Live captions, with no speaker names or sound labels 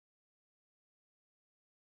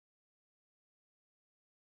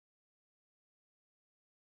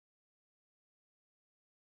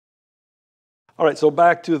All right, so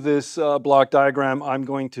back to this block diagram. I'm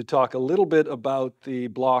going to talk a little bit about the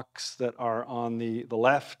blocks that are on the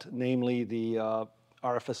left, namely the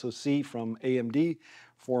RFSoC from AMD,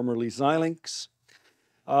 formerly Xilinx.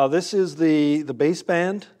 This is the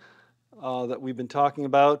baseband that we've been talking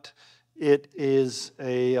about. It is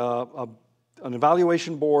an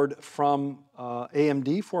evaluation board from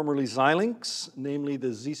AMD, formerly Xilinx, namely the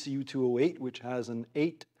ZCU208, which has an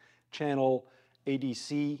 8-channel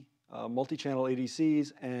ADC, multi-channel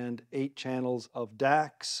ADCs, and 8 channels of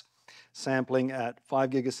DACs, sampling at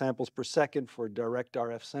 5 gigasamples per second for direct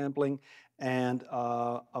RF sampling, and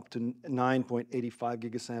up to 9.85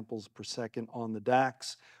 gigasamples per second on the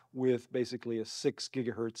DACs, with basically a 6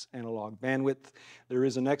 gigahertz analog bandwidth. There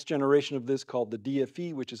is a next generation of this called the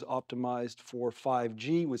DFE, which is optimized for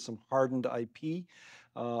 5G with some hardened IP,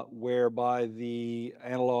 whereby the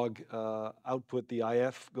analog output, the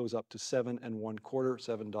IF, goes up to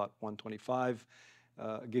 7.25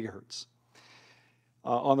 gigahertz.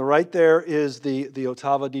 On the right there is the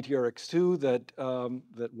Otava DTRX2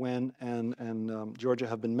 that Wen and Georgia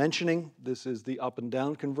have been mentioning. This is the up and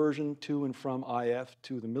down conversion to and from IF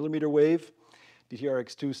to the millimeter wave.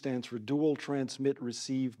 DTRX2 stands for dual transmit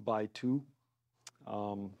receive by 2.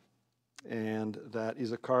 And that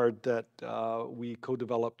is a card that we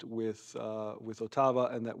co-developed with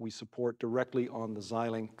Otava and that we support directly on the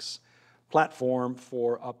Xilinx platform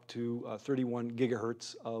for up to 31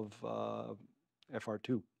 gigahertz of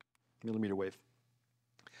FR2, millimeter wave.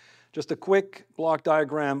 Just a quick block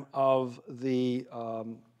diagram of the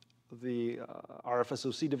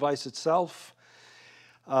RFSoC device itself.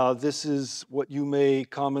 This is what you may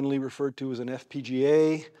commonly refer to as an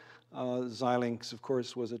FPGA. Xilinx, of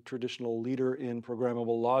course, was a traditional leader in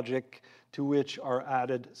programmable logic, to which are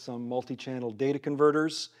added some multi-channel data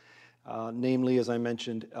converters, namely, as I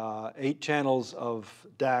mentioned, 8 channels of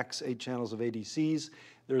DACs, 8 channels of ADCs.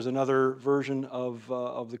 There's another version of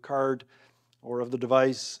the card or of the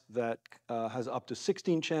device that has up to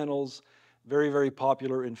 16 channels, very, very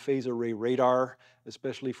popular in phase array radar,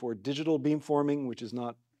 especially for digital beamforming, which is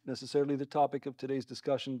not necessarily the topic of today's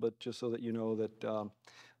discussion, but just so that you know that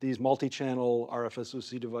these multi-channel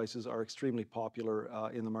RFSoC devices are extremely popular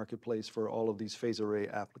in the marketplace for all of these phase array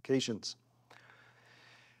applications.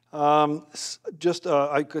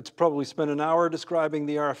 I could probably spend an hour describing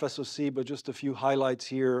the RFSoC, but just a few highlights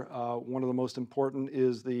here. One of the most important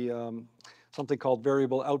is the something called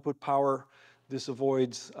variable output power. This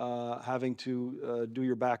avoids having to do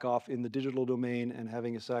your back off in the digital domain and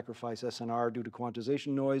having to sacrifice SNR due to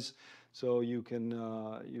quantization noise. So you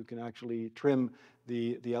can actually trim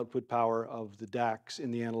the output power of the DACs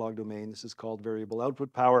in the analog domain. This is called variable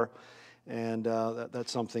output power, and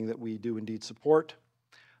that's something that we do indeed support.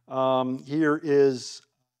 Here is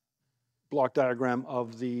block diagram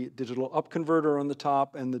of the digital up converter on the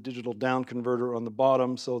top and the digital down converter on the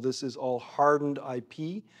bottom. So this is all hardened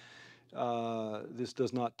IP. This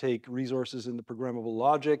does not take resources in the programmable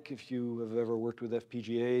logic. If you have ever worked with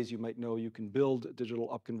FPGAs, you might know you can build digital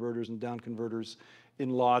up converters and down converters in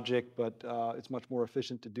logic, but it's much more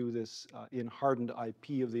efficient to do this in hardened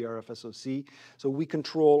IP of the RFSoC. So we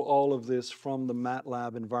control all of this from the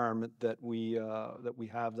MATLAB environment that we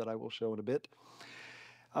have that I will show in a bit.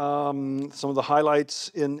 Some of the highlights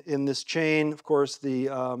in this chain, of course, the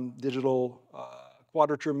digital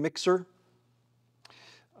quadrature mixer.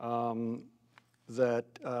 That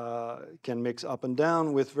can mix up and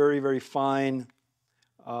down with very, very fine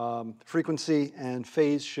frequency and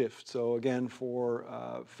phase shift. So again, for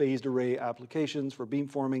phased array applications, for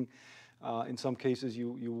beamforming, in some cases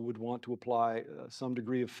you would want to apply some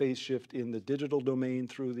degree of phase shift in the digital domain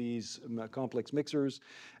through these complex mixers,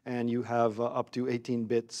 and you have up to 18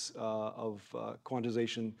 bits of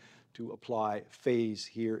quantization to apply phase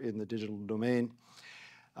here in the digital domain.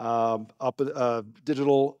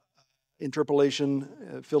 Digital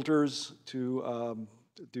interpolation filters to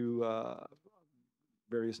do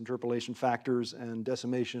various interpolation factors and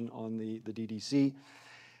decimation on the DDC.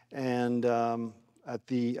 And at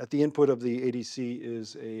the input of the ADC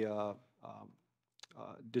is a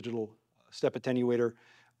digital step attenuator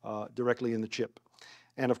directly in the chip.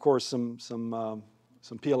 And of course, some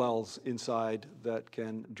PLLs inside that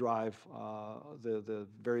can drive the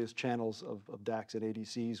various channels of DACs and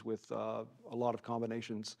ADCs with a lot of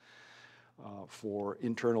combinations for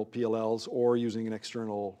internal PLLs or using an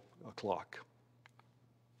external clock.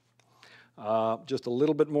 Just a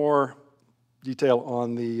little bit more detail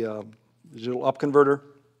on the digital up converter.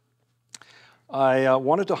 I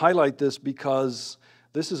wanted to highlight this because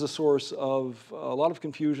this is a source of a lot of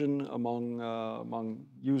confusion among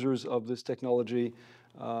users of this technology.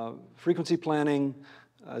 Frequency planning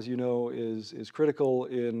as you know, is critical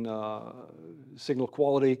in signal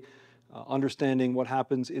quality. Understanding what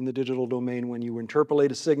happens in the digital domain when you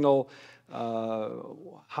interpolate a signal,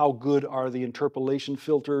 how good are the interpolation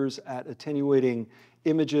filters at attenuating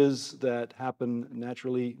images that happen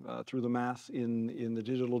naturally through the math in the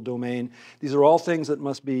digital domain. These are all things that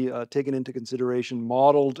must be taken into consideration,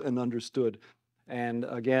 modeled and understood. And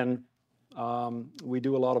again, we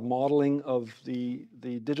do a lot of modeling of the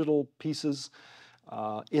digital pieces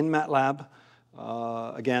in MATLAB.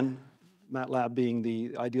 Again, MATLAB being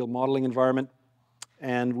the ideal modeling environment,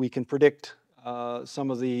 and we can predict some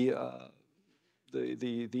of the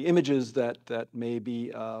images that may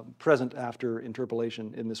be present after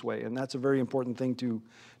interpolation in this way. And that's a very important thing to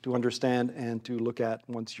understand and to look at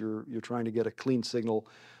once you're trying to get a clean signal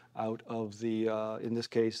out of the, in this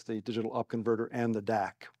case, the digital up converter and the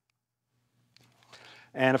DAC.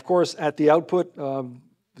 And of course, at the output,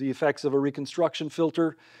 the effects of a reconstruction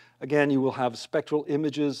filter. Again, you will have spectral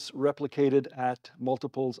images replicated at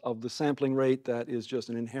multiples of the sampling rate. That is just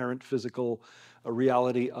an inherent physical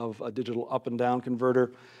reality of a digital up and down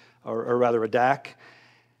converter, or rather a DAC.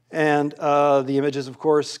 And the images, of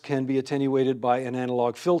course, can be attenuated by an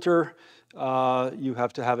analog filter. You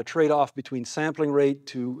have to have a trade-off between sampling rate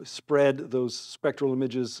to spread those spectral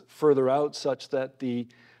images further out such that the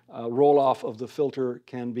roll-off of the filter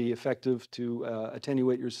can be effective to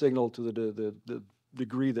attenuate your signal to the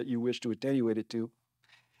degree that you wish to attenuate it to.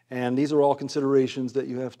 And these are all considerations that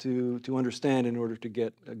you have to understand in order to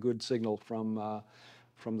get a good signal from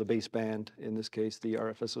the baseband, in this case, the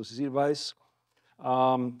RF-SOC device.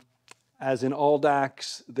 As in all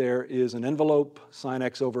DACs, there is an envelope, sin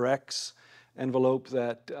x over x, envelope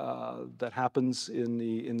that happens in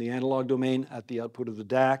the analog domain at the output of the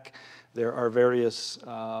DAC. There are various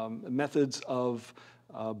methods of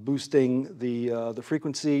boosting the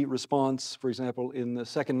frequency response. For example, in the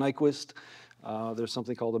second Nyquist, there's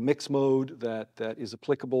something called a mix mode that is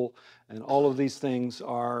applicable, and all of these things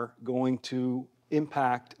are going to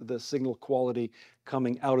impact the signal quality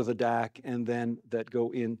coming out of the DAC and then that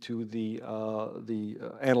go into the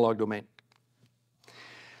analog domain.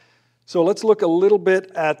 So let's look a little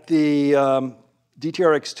bit at the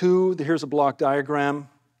DTRX2. Here's a block diagram.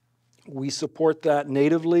 We support that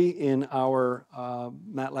natively in our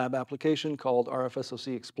MATLAB application called RF-SOC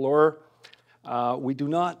Explorer. We do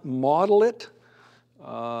not model it.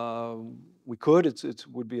 We could. It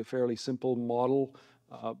would be a fairly simple model,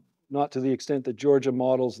 not to the extent that Georgia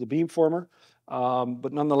models the beamformer,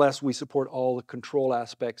 but nonetheless, we support all the control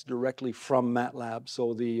aspects directly from MATLAB.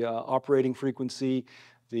 So the operating frequency,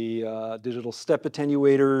 the digital step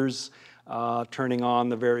attenuators, turning on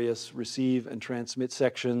the various receive and transmit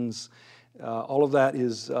sections. All of that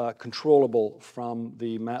is controllable from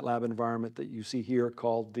the MATLAB environment that you see here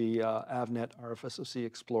called the Avnet RF-SOC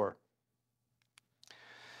Explorer.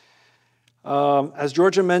 As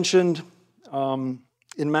Georgia mentioned, in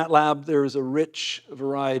MATLAB there is a rich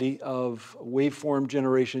variety of waveform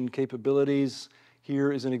generation capabilities.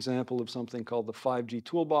 Here is an example of something called the 5G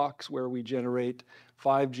toolbox, where we generate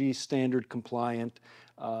 5G standard compliant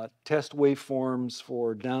test waveforms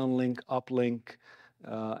for downlink, uplink,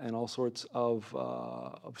 and all sorts of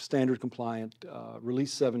standard compliant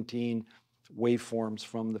release 17 waveforms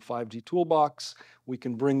from the 5G toolbox. We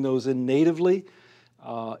can bring those in natively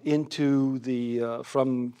into the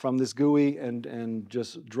from this GUI and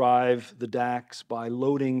just drive the DACs by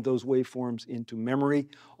loading those waveforms into memory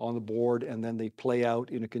on the board, and then they play out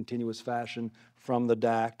in a continuous fashion from the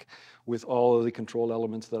DAC with all of the control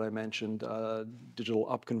elements that I mentioned,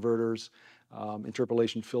 digital up converters,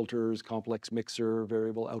 interpolation filters, complex mixer,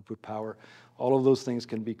 variable output power. All of those things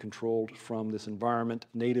can be controlled from this environment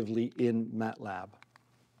natively in MATLAB.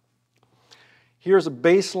 Here's a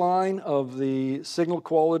baseline of the signal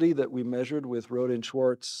quality that we measured with Rohde and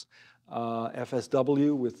Schwarz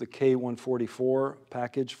FSW with the K144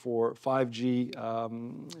 package for 5G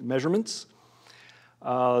measurements.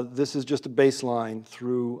 This is just a baseline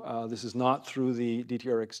through, this is not through the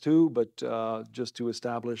DTRX2, but just to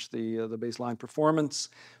establish the baseline performance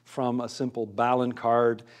from a simple Balun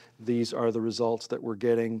card. These are the results that we're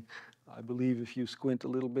getting. I believe if you squint a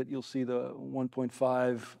little bit, you'll see the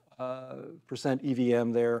 1.5%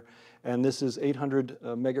 EVM there. And this is 800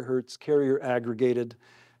 megahertz carrier aggregated,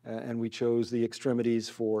 and we chose the extremities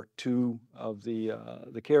for 2 of the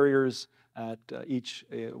carriers at each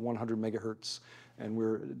 100 megahertz. And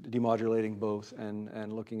we're demodulating both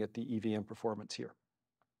and looking at the EVM performance here.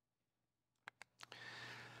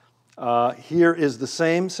 Here is the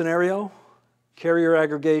same scenario, carrier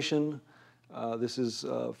aggregation. This is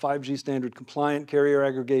 5G standard compliant carrier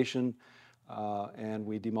aggregation. and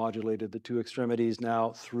we demodulated the two extremities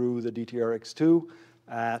now through the DTRX2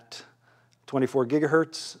 at 24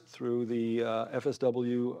 gigahertz through the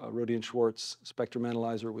FSW Rohde and Schwarz spectrum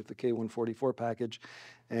analyzer with the K144 package.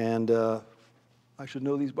 And I should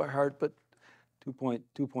know these by heart, but 2.6,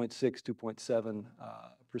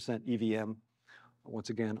 2.7% EVM, once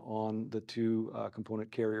again, on the two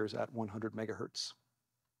component carriers at 100 megahertz.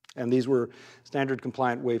 And these were standard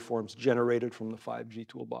compliant waveforms generated from the 5G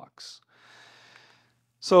toolbox.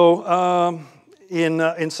 So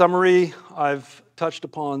in summary, I've touched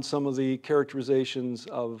upon some of the characterizations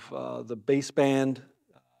of the baseband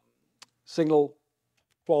signal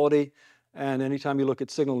quality. And anytime you look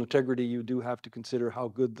at signal integrity, you do have to consider how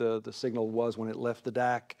good the signal was when it left the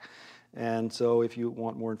DAC. And so if you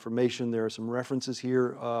want more information, there are some references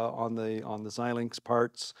here on the Xilinx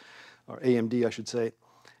parts, or AMD, I should say.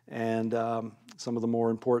 And some of the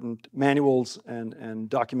more important manuals and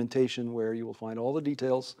documentation where you will find all the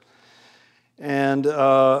details. And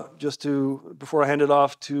before I hand it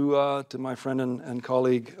off to my friend and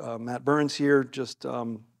colleague, Matt Burns here, just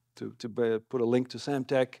to put a link to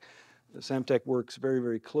Samtec. Samtec works very,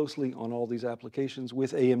 very closely on all these applications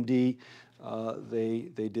with AMD.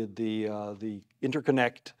 They did the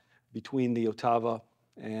interconnect between the Otava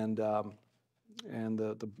and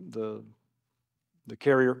the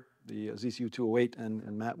carrier, the ZCU208,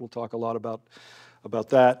 and Matt will talk a lot about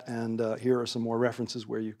that. And here are some more references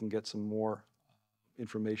where you can get some more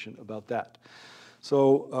information about that.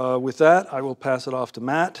 So with that, I will pass it off to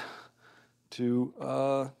Matt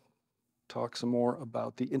to talk some more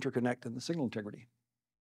about the interconnect and the signal integrity.